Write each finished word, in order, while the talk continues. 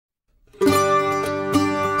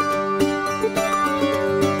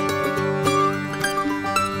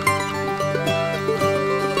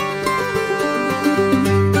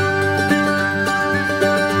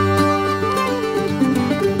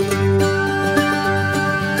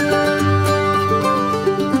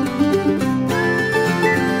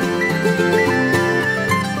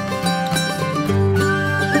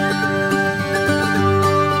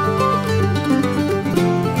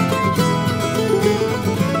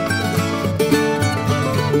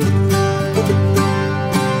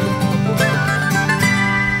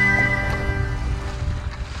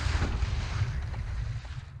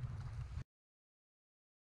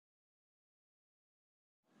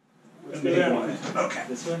way. Okay.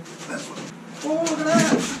 This way? This one. Oh, look at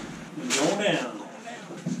that! Going down.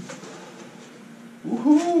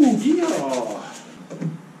 Woohoo! Yeehaw!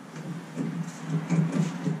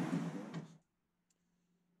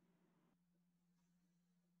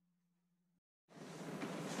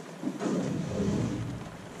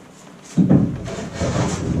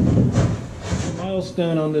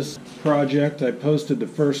 Milestone on this project. I posted the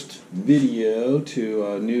first video to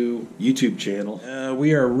a new YouTube channel.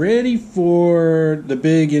 We are ready for the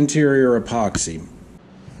big interior epoxy.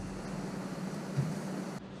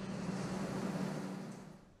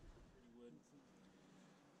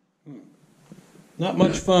 Not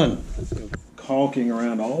much fun. Caulking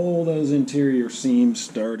around all those interior seams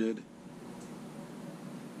started.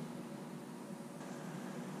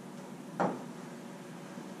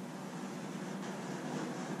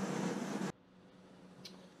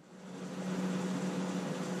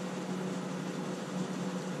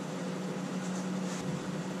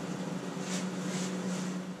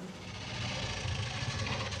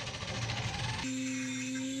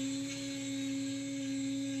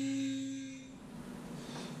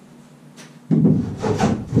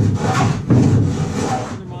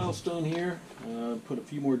 Another milestone here. Put a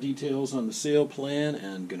few more details on the sail plan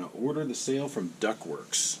and gonna order the sail from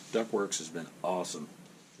Duckworks. Duckworks has been awesome.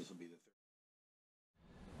 This will be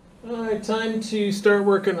the Alright, time to start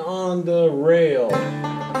working on the rail.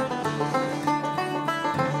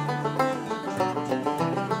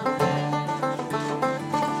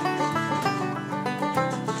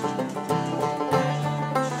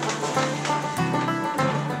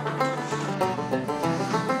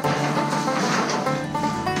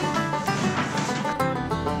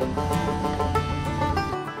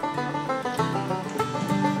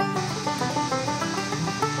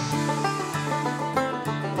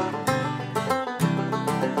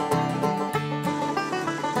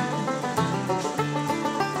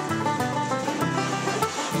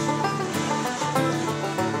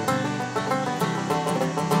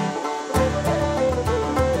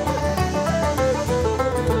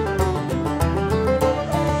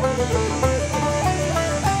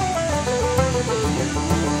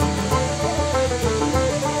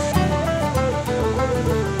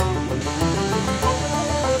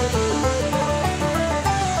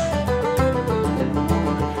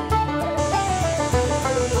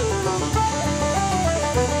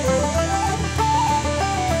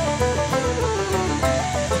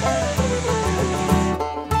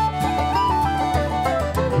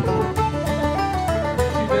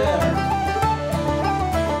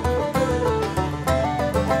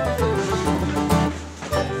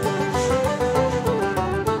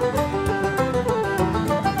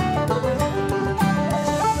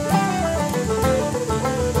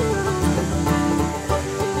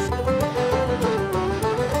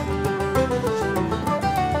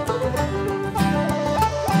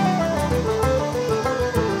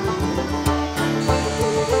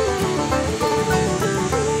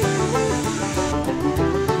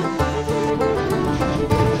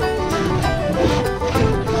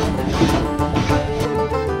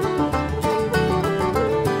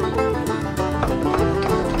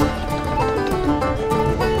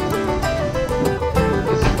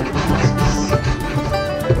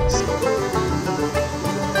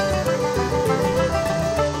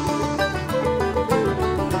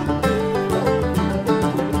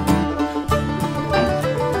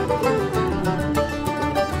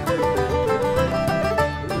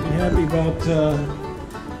 Happy about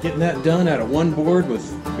getting that done out of one board with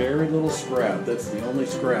very little scrap. That's the only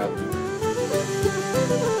scrap.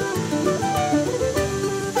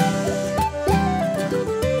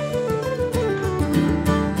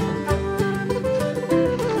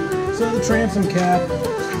 So the transom cap,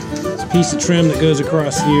 it's a piece of trim that goes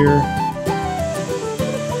across here.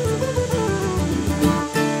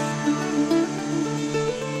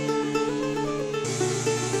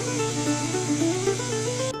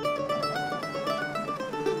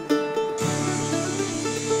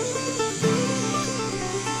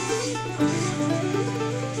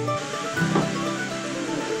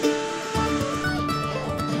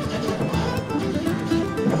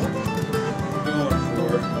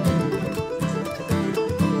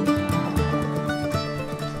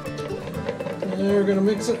 We're going to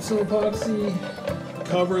mix up some epoxy,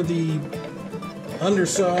 cover the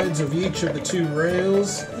undersides of each of the two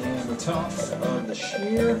rails and the tops of the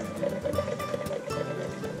shear,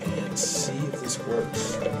 and see if this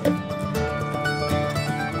works.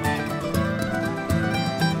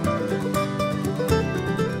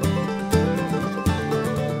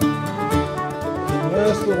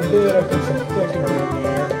 Last little bit, I put some thickener in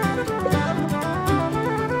there.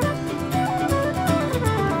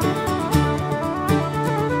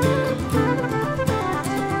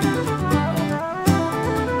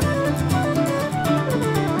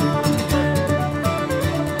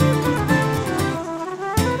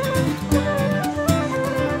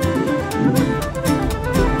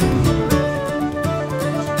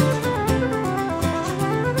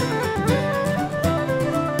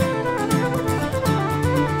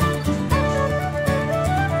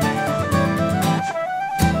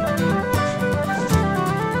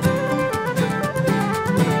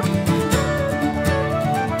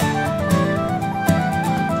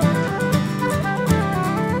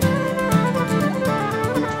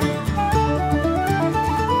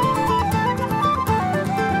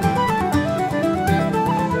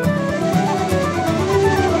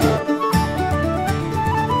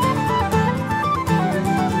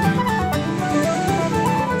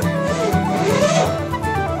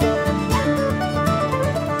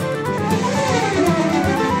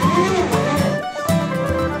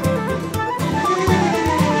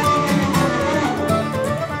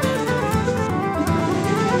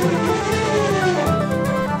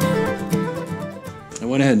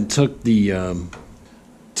 took the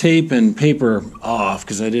tape and paper off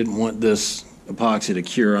because I didn't want this epoxy to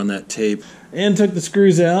cure on that tape, and took the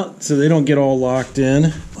screws out so they don't get all locked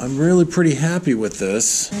in. I'm really pretty happy with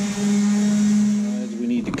this. We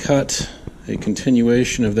need to cut a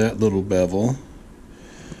continuation of that little bevel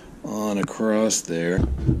on across there.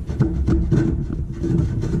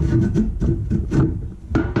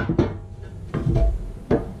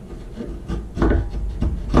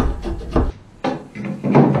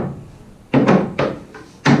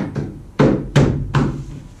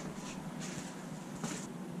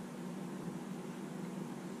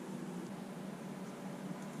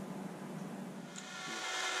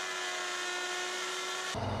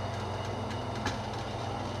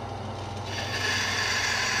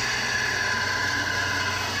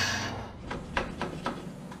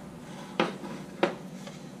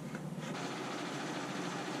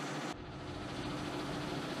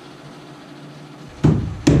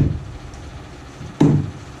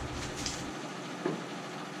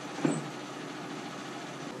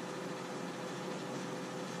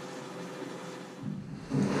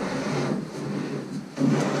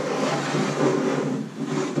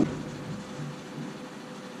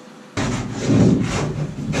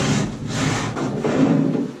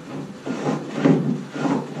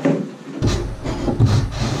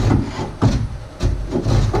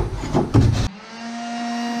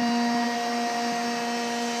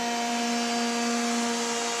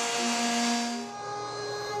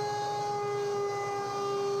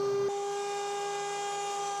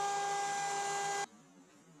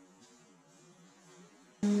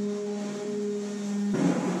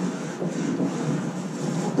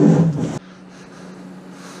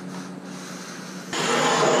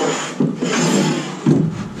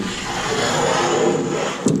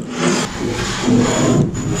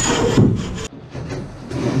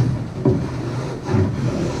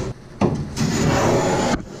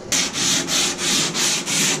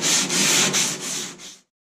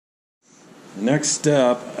 The next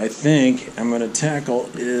step I think I'm going to tackle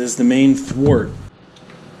is the main thwart.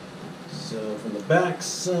 So from the back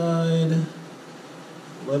side,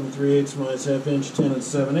 11 3/8 minus half inch, 10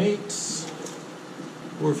 7/8,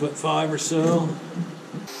 4'5" or so.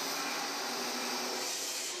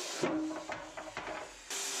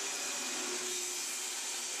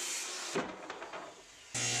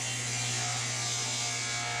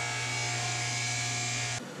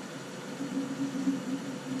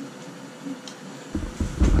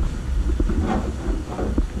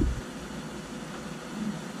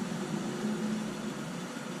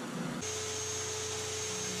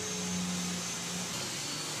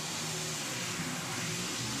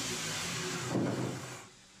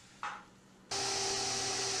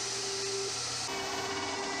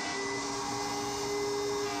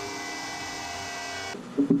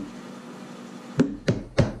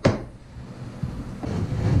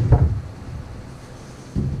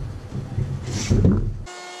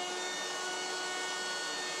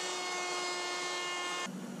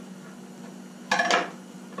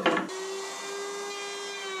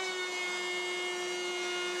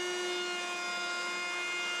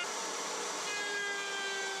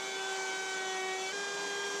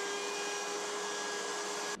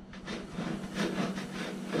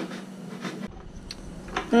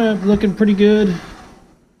 Looking pretty good.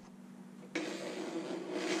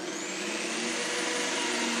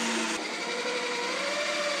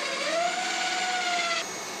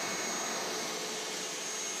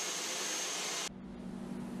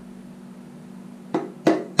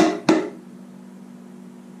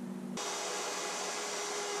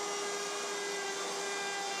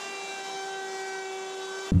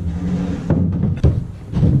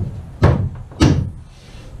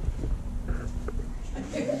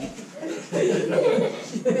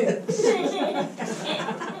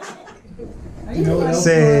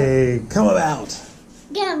 Say, come about.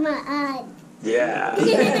 Get my eye. Yeah.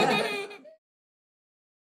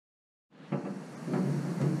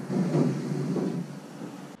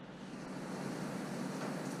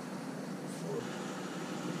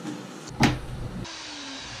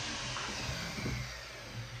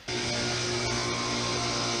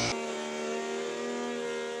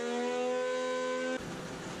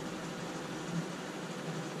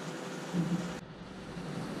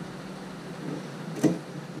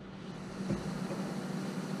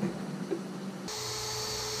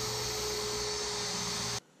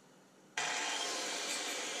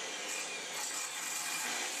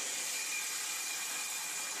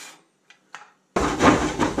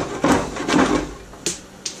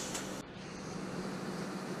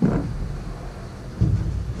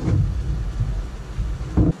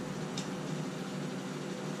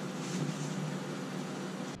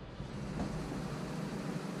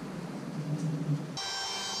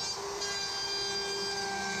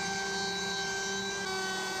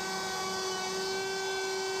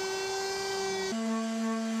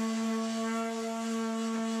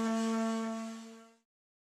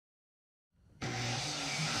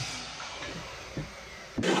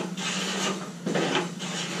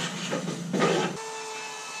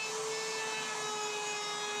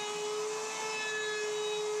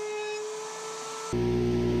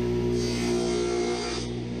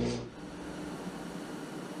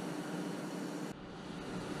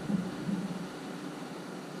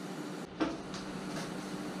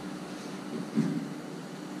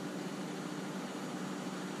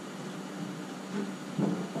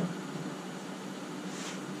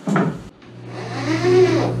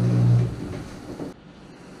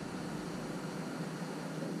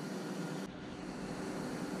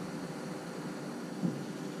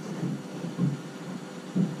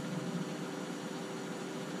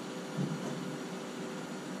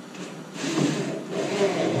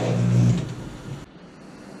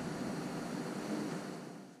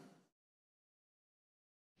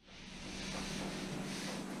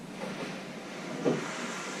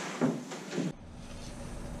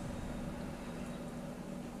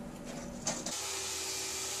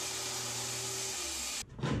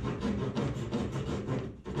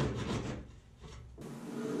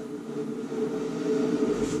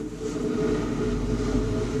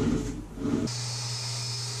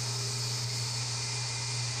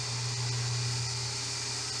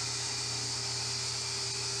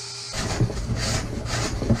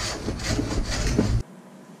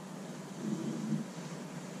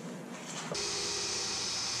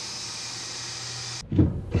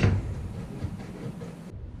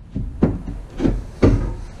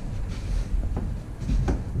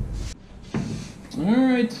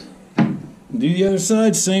 the other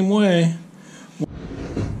side, same way.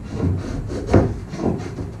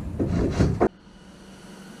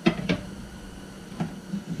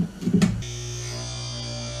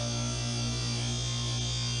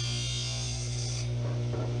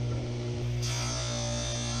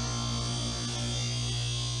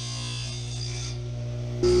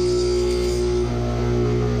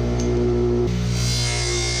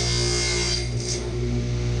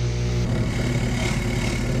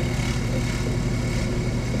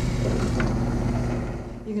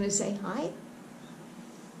 You gonna say hi?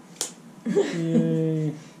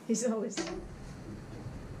 Yay. He's always.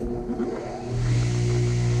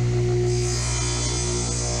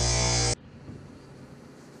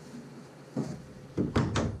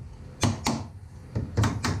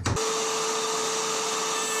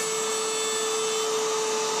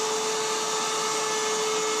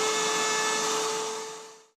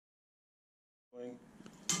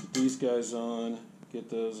 These guys on, get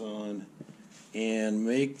those on, and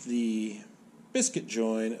make the biscuit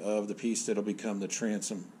join of the piece that'll become the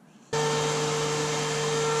transom.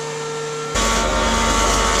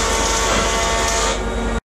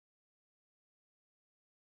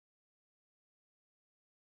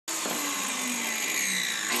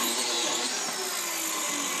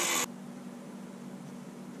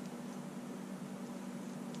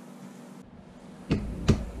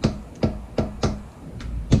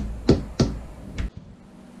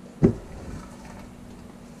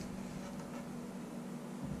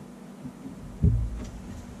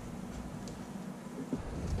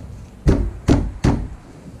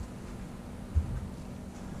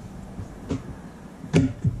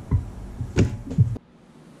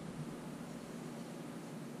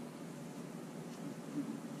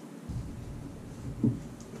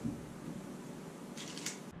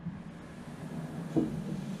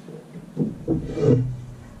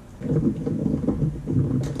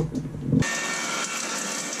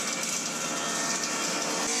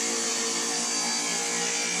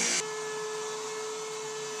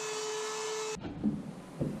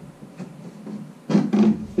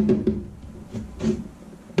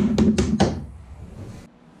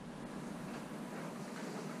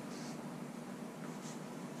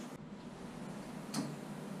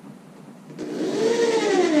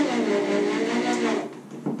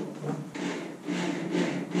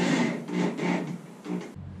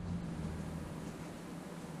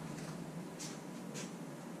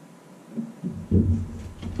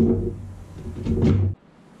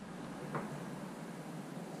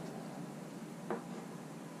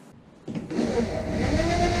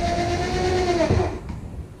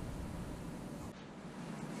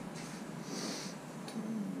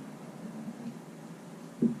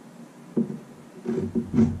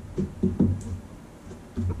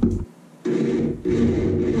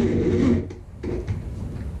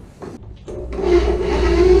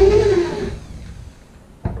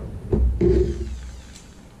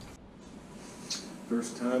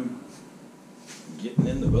 First time getting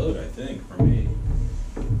in the boat, I think, for me.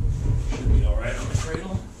 Should be all right on the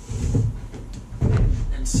cradle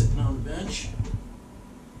and sitting on the bench.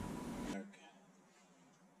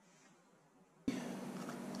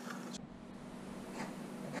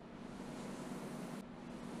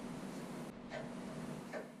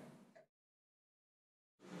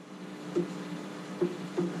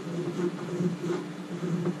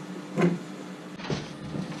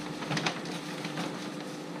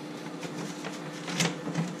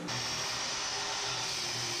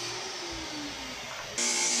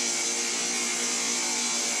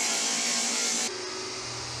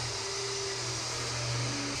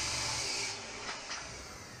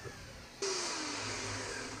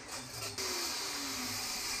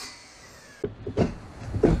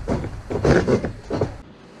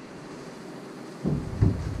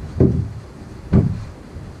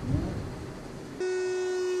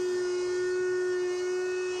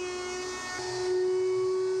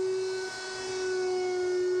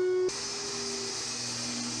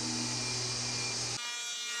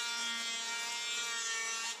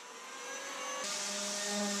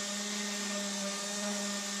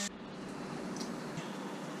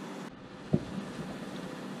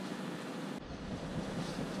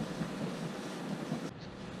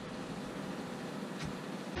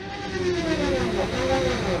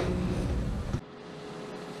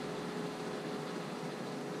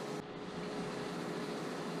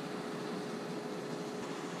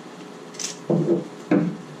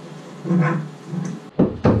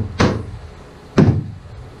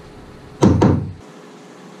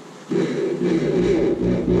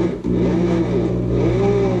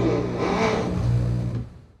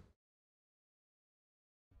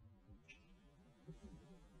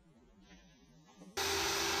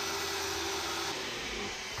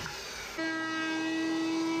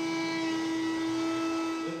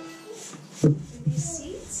 These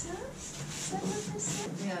seats, huh? Is that what this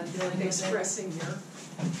is? Yeah, dealing with expressing your.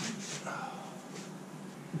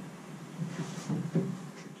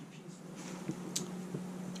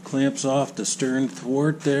 Clamps off the stern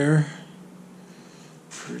thwart there.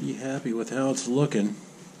 Pretty happy with how it's looking.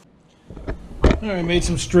 Alright, made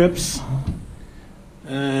some strips.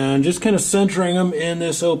 And just kind of centering them in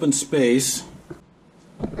this open space.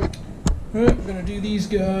 Alright, I'm going to do these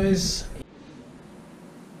guys.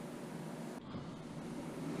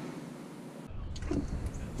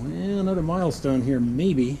 Well, another milestone here,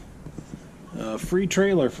 maybe. A free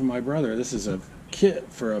trailer from my brother. This is a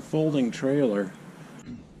kit for a folding trailer.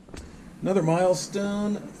 Another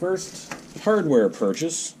milestone, first hardware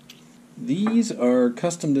purchase. These are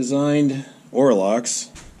custom designed oar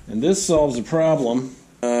locks, and this solves a problem.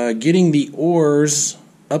 Getting the oars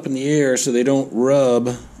up in the air so they don't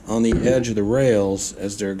rub on the edge of the rails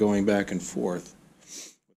as they're going back and forth.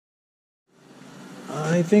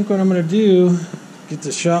 I think what I'm going to do, get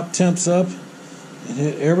the shop temps up and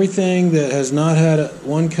hit everything that has not had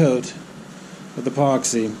one coat with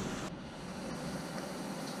epoxy.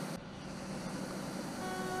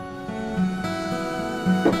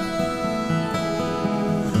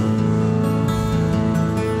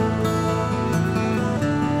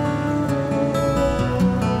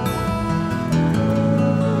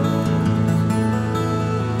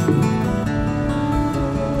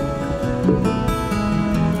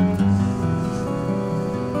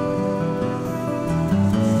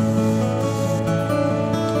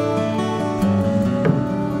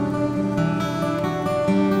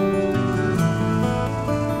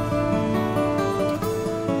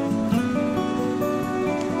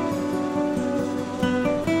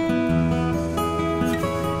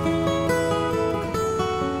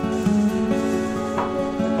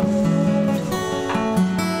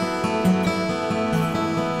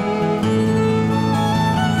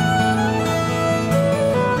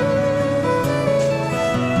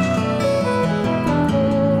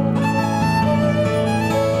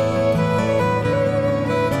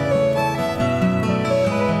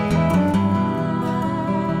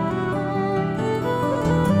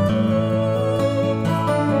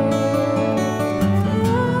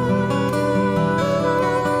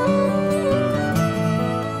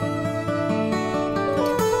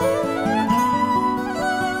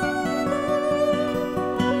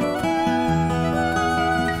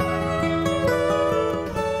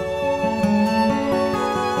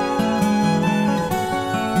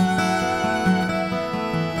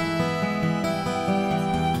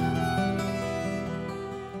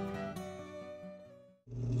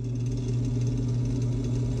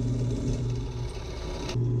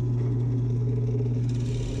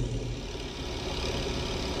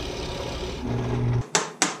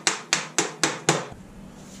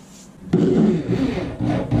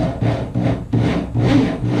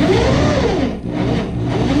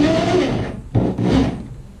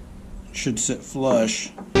 Should sit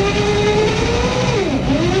flush.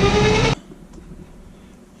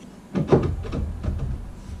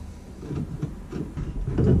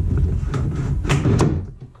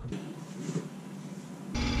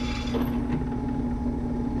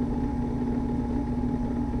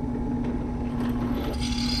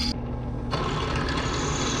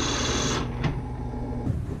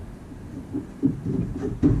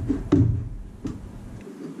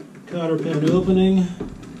 Cotter pin opening.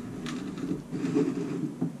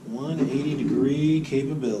 180-degree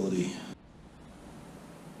capability.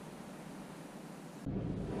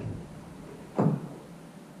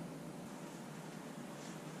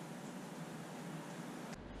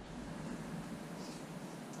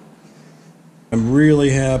 I'm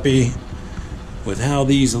really happy with how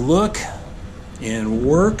these look and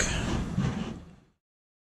work.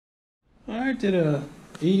 I did a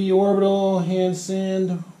 80 orbital hand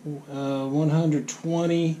sand,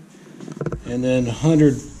 120, and then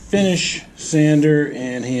 100 finish sander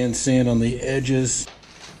and hand sand on the edges.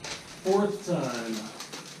 Fourth time.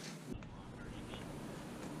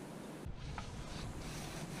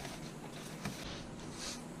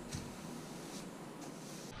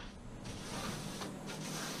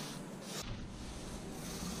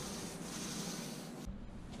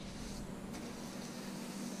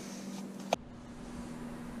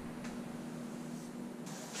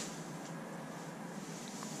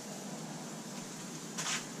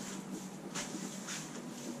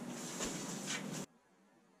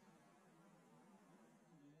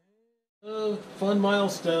 Fun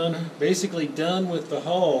milestone. Basically done with the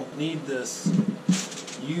hull. Need this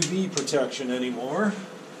UV protection anymore.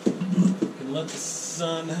 Can let the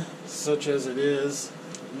sun, such as it is,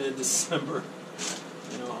 mid-December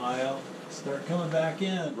in Ohio. start coming back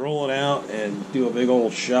in. Roll it out and do a big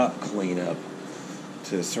old shop cleanup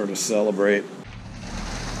to sort of celebrate.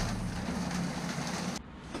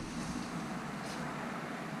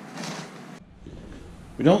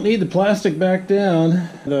 We don't need the plastic back down.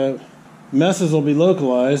 The messes will be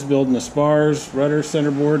localized, building the spars, rudder,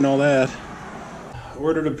 centerboard, and all that.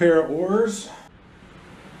 Ordered a pair of oars.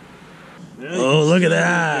 Oh, look at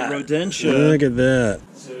that! Rodentia. Look at that.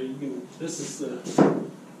 So you can. This is the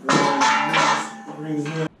brings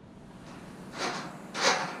in.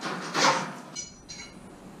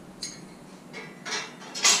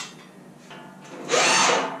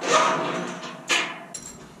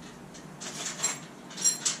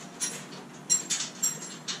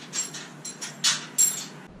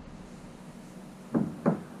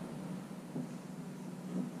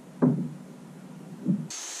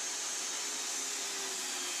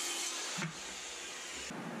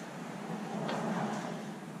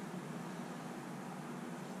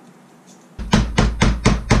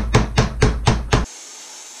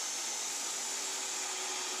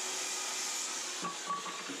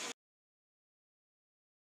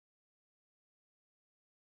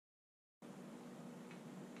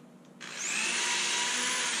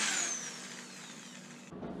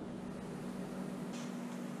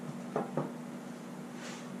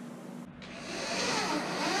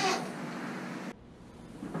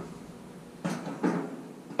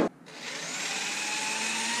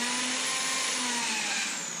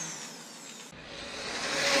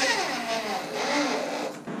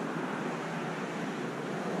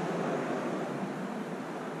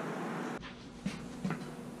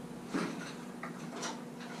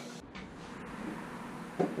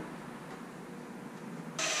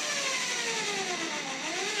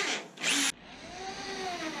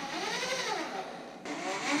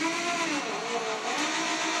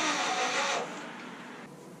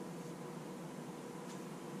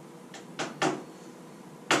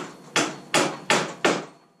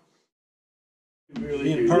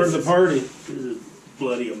 Being part of the party. This is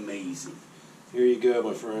bloody amazing. Here you go,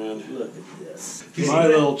 my friend. Look at this. My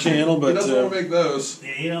little channel, but he doesn't want to make those.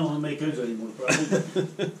 Yeah, you don't want to make those anymore, probably.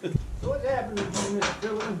 So what's happening to you, Mr.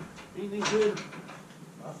 Dillon? Anything good?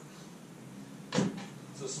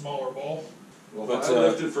 It's a smaller ball. Well, But, if I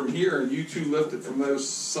lifted from here and you two lifted from those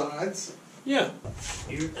sides. yeah.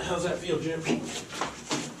 How's that feel, Jim?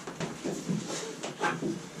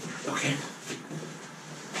 Okay.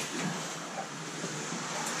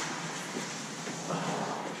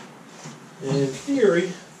 And in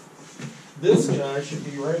theory, this guy should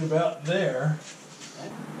be right about there.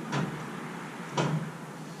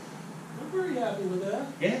 I'm very happy with that.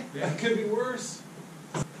 Yeah? That could be worse.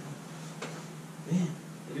 Man,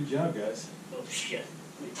 good job, guys. Oh, shit.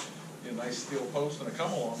 Get a nice steel post and a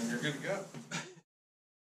come along and you're good to go.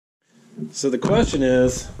 So the question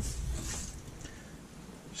is,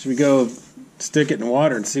 should we go stick it in the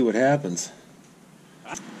water and see what happens?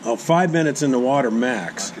 Oh, 5 minutes in the water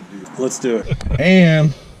max. Let's do it.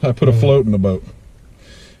 And I put a float in the boat.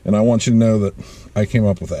 And I want you to know that I came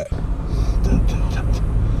up with that.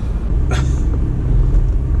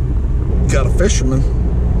 Got a fisherman.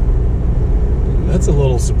 That's a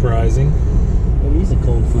little surprising. Well, he's a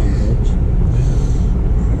cold front, bitch.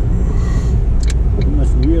 You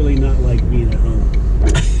must really not like being at home.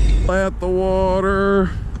 At the water.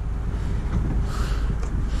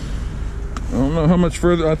 I don't know how much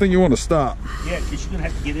further. I think you want to stop. Yeah, because you're going to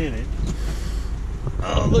have to get in it.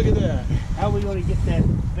 Oh, look at that. How are we going to get that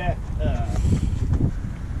back?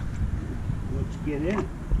 Let's get in.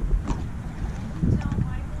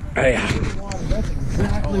 Hey. That's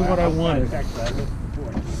exactly what I wanted.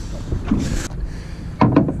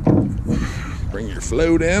 Bring your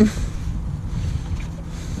float in.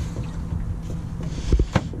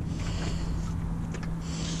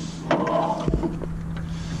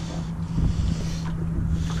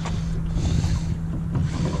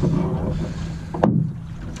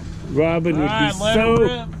 Robin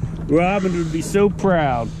would be so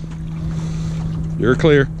proud. You're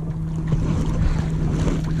clear.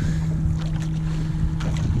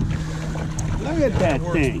 Look at that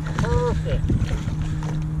thing. Perfect.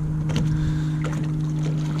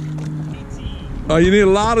 Oh, you need a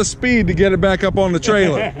lot of speed to get it back up on the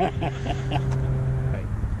trailer.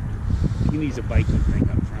 He needs a biking thing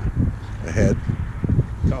up front. Ahead.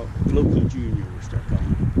 Call Loki Junior. We'll start calling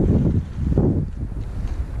him.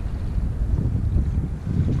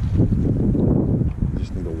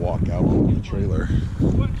 Just need to walk out on the trailer.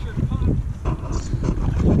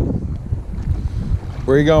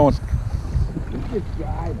 Where are you going? Good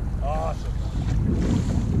guy. Awesome.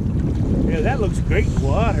 Yeah, that looks great in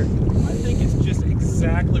water. I think it's just exactly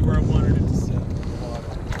exactly where I wanted it to sit.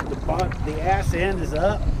 The ass end is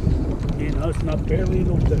up. You know, it's not barely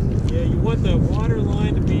no difference. Yeah, you want the water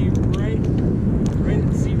line to be right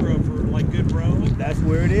at zero for like good rowing. That's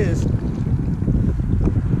where it is.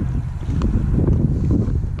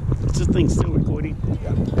 Is this thing still recording?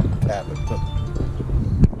 Yeah. Tap it.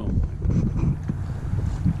 Oh.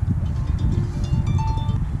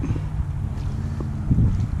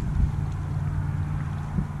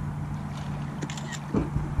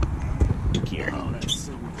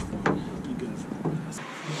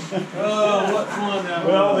 Oh, what fun that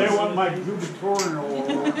was. Well, there wasn't my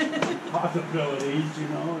gubernatorial possibilities, you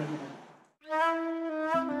know.